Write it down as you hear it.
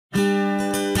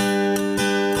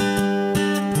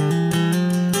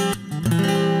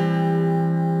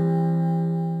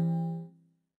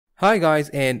Hi guys,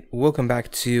 and welcome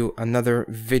back to another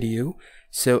video.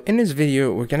 So in this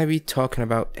video we're going to be talking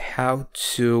about how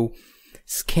to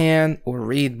scan or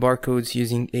read barcodes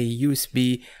using a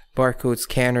USB barcode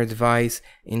scanner device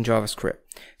in JavaScript.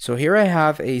 So here I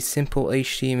have a simple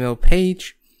HTML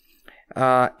page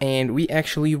and we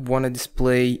actually want to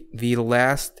display the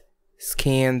last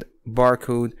scanned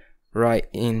barcode right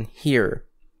in here.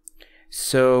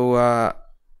 So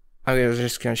I'm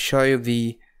just going to show you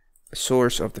the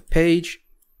source of the page.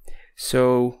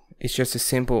 So it's just as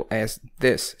simple as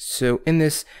this. So in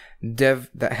this div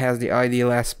that has the ID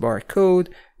last barcode,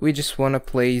 we just want to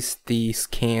place the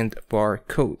scanned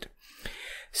barcode.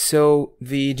 So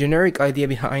the generic idea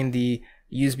behind the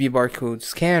USB barcode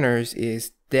scanners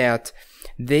is that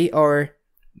they are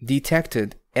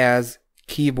detected as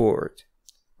keyboard,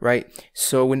 right?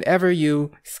 So whenever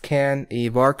you scan a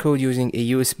barcode using a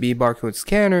USB barcode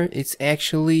scanner, it's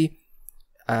actually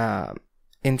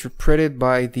interpreted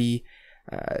by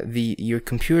your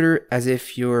computer as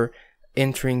if you're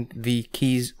entering the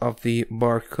keys of the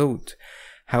barcode.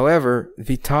 However,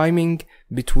 the timing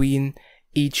between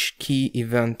each key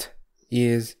event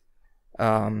is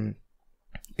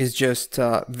just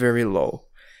very low.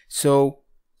 So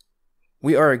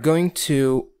we are going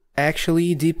to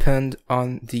actually depend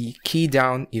on the key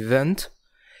down event,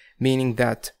 meaning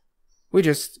that we're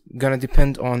just gonna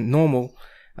depend on normal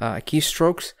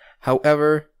keystrokes.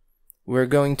 However, we're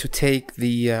going to take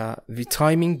the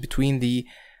timing between the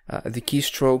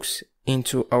keystrokes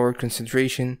into our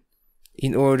consideration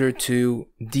in order to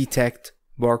detect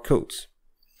barcodes.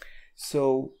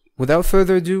 So without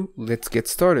further ado, let's get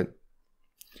started.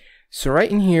 So right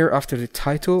in here after the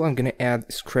title, I'm going to add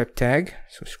a script tag.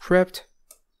 So script,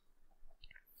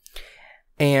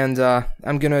 and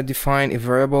I'm going to define a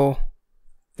variable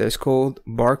that is called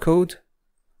barcode,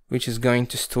 which is going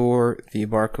to store the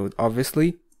barcode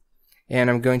obviously, and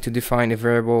I'm going to define a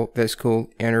variable that's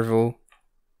called interval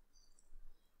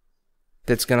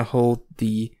that's going to hold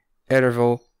the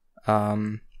interval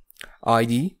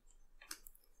ID.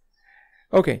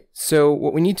 Okay, so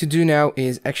what we need to do now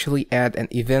is actually add an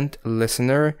event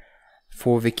listener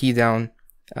for the key down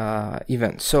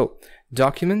event. So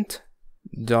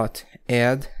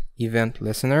document.add event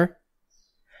listener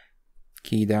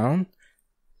key down,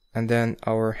 and then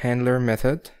our handler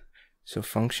method, so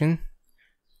function.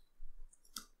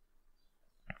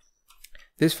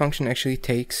 This function actually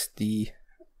takes the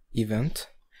event.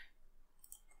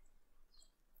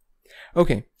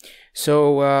 Okay,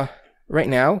 so right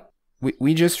now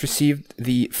we just received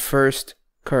the first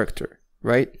character,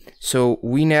 right? So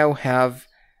we now have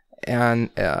an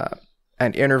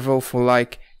interval for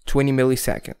like 20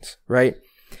 milliseconds, right?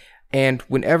 And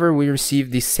whenever we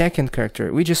receive the second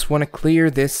character, we just want to clear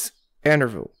this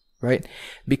interval, right?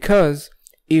 Because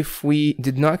if we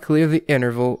did not clear the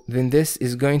interval, then this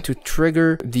is going to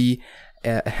trigger the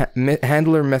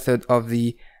handler method of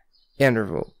the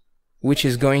interval, which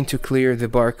is going to clear the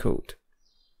barcode,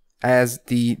 as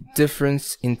the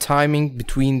difference in timing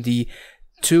between the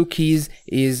two keys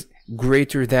is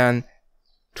greater than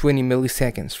 20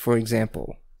 milliseconds, for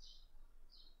example.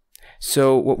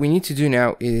 So what we need to do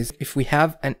now is, if we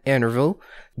have an interval,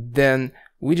 then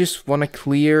we just want to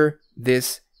clear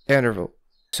this interval.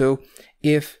 So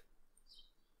if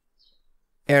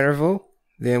interval,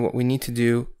 then what we need to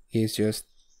do is just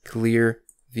clear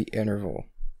the interval,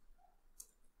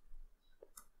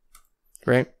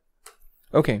 right?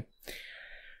 Okay.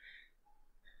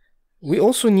 We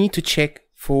also need to check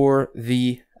for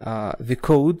the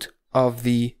code of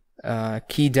the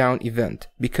key down event,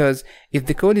 because if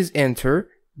the code is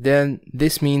enter, then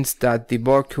this means that the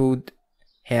barcode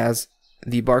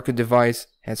device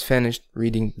has finished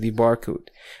reading the barcode,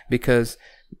 because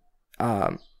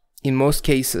in most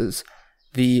cases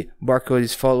the barcode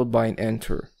is followed by an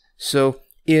enter. So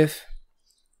if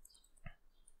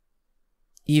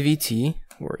evt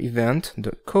or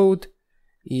event.code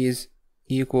is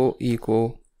equal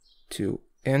to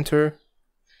enter,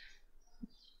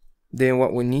 then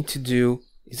what we need to do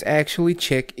is actually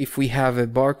check if we have a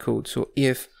barcode. So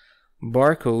if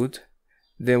barcode,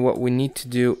 then what we need to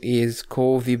do is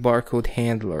call the barcode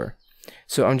handler.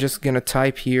 So I'm just gonna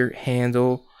type here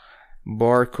handle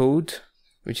barcode,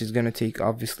 which is gonna take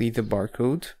obviously the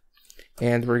barcode,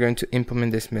 and we're going to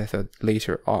implement this method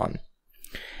later on.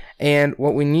 And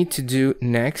what we need to do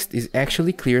next is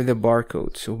actually clear the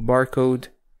barcode. So barcode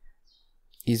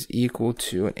is equal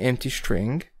to an empty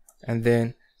string, and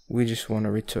then we just want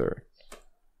to return.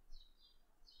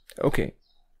 Okay.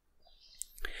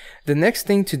 The next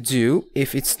thing to do,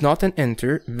 if it's not an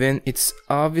enter, then it's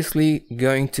obviously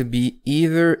going to be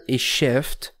either a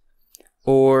shift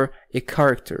or a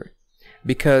character,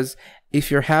 because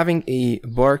if you're having a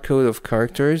barcode of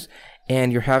characters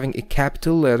and you're having a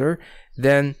capital letter,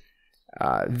 then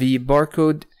the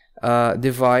barcode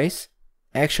device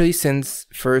actually sends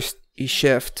first a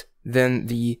shift, then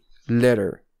the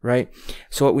letter, right?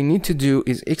 So what we need to do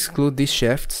is exclude these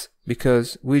shifts,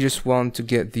 because we just want to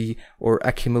get or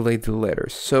accumulate the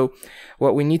letters. So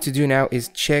what we need to do now is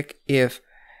check if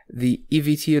the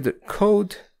EVT of the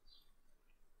code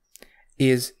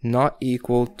is not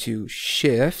equal to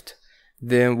shift.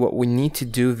 Then what we need to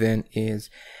do then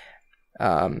is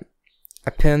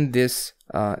append this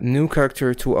new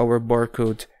character to our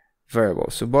barcode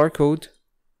variable. So barcode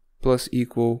plus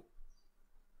equal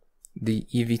the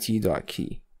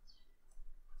EVT.key.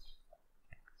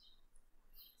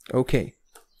 Okay,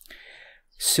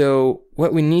 so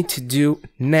what we need to do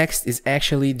next is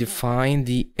actually define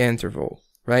the interval,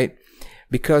 right?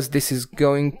 Because this is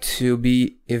going to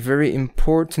be a very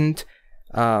important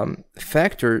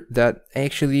factor that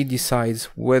actually decides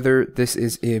whether this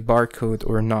is a barcode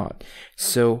or not.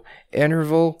 So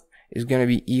interval is going to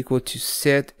be equal to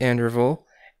set interval,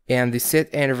 and the set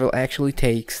interval actually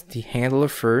takes the handler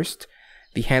first,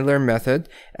 the handler method,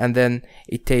 and then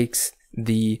it takes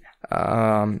the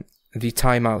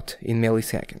timeout in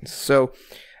milliseconds. So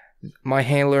my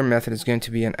handler method is going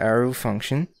to be an arrow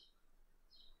function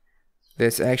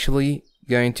that's actually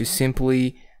going to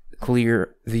simply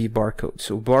clear the barcode.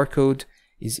 So barcode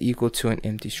is equal to an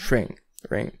empty string,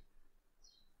 right?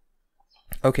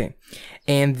 Okay,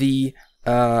 and the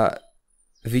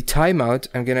timeout,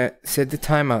 I'm gonna set the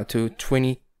timeout to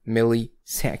 20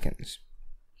 milliseconds,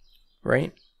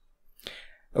 right?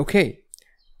 Okay,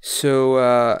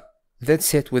 so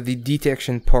that's it with the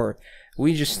detection part.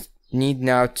 We just need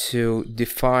now to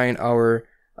define our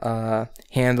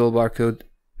handle barcode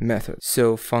method.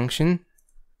 So function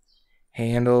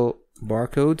handle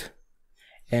barcode,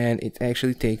 and it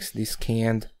actually takes the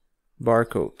scanned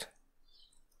barcode,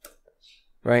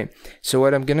 right? So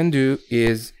what I'm gonna do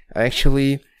is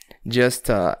actually just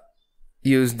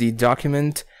use the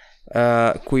document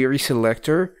query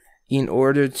selector in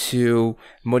order to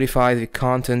modify the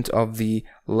content of the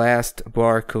last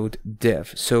barcode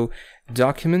div. So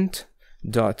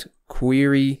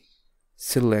document.query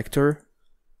selector,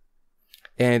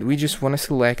 and we just want to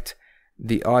select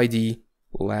the ID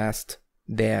last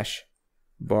dash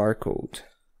barcode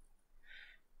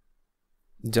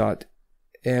dot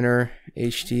enter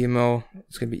HTML.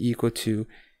 It's going to be equal to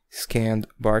scanned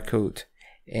barcode,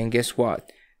 and guess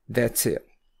what? That's it.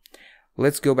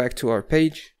 Let's go back to our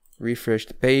page, refresh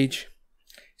the page.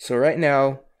 So right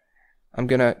now I'm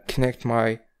gonna connect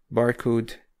my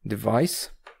barcode device.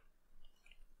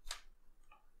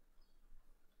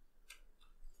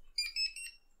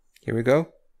 Here we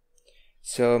go.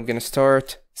 So I'm gonna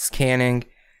start scanning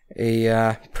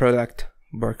a product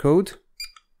barcode.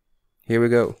 Here we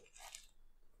go.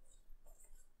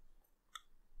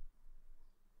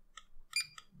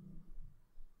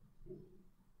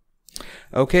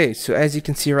 Okay, so as you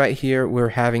can see right here, we're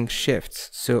having shifts.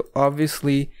 So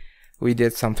obviously we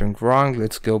did something wrong.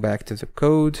 Let's go back to the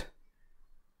code.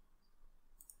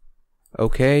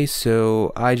 Okay,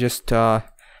 so I just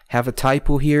have a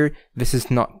typo here. This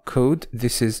is not code,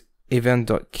 this is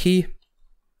event.key.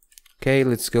 Okay,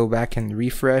 let's go back and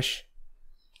refresh.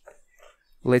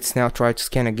 Let's now try to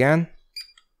scan again.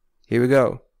 Here we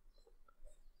go.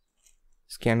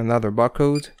 Scan another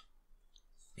barcode,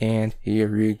 and here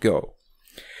we go.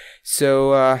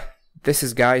 So this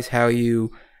is, guys, how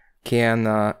you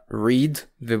can read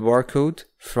the barcode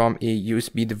from a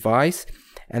USB device,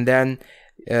 and then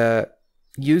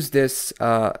use this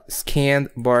scanned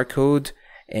barcode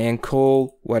and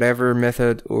call whatever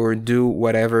method or do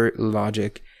whatever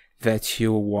logic that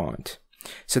you want.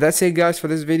 So that's it, guys, for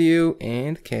this video,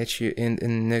 and catch you in the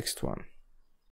next one.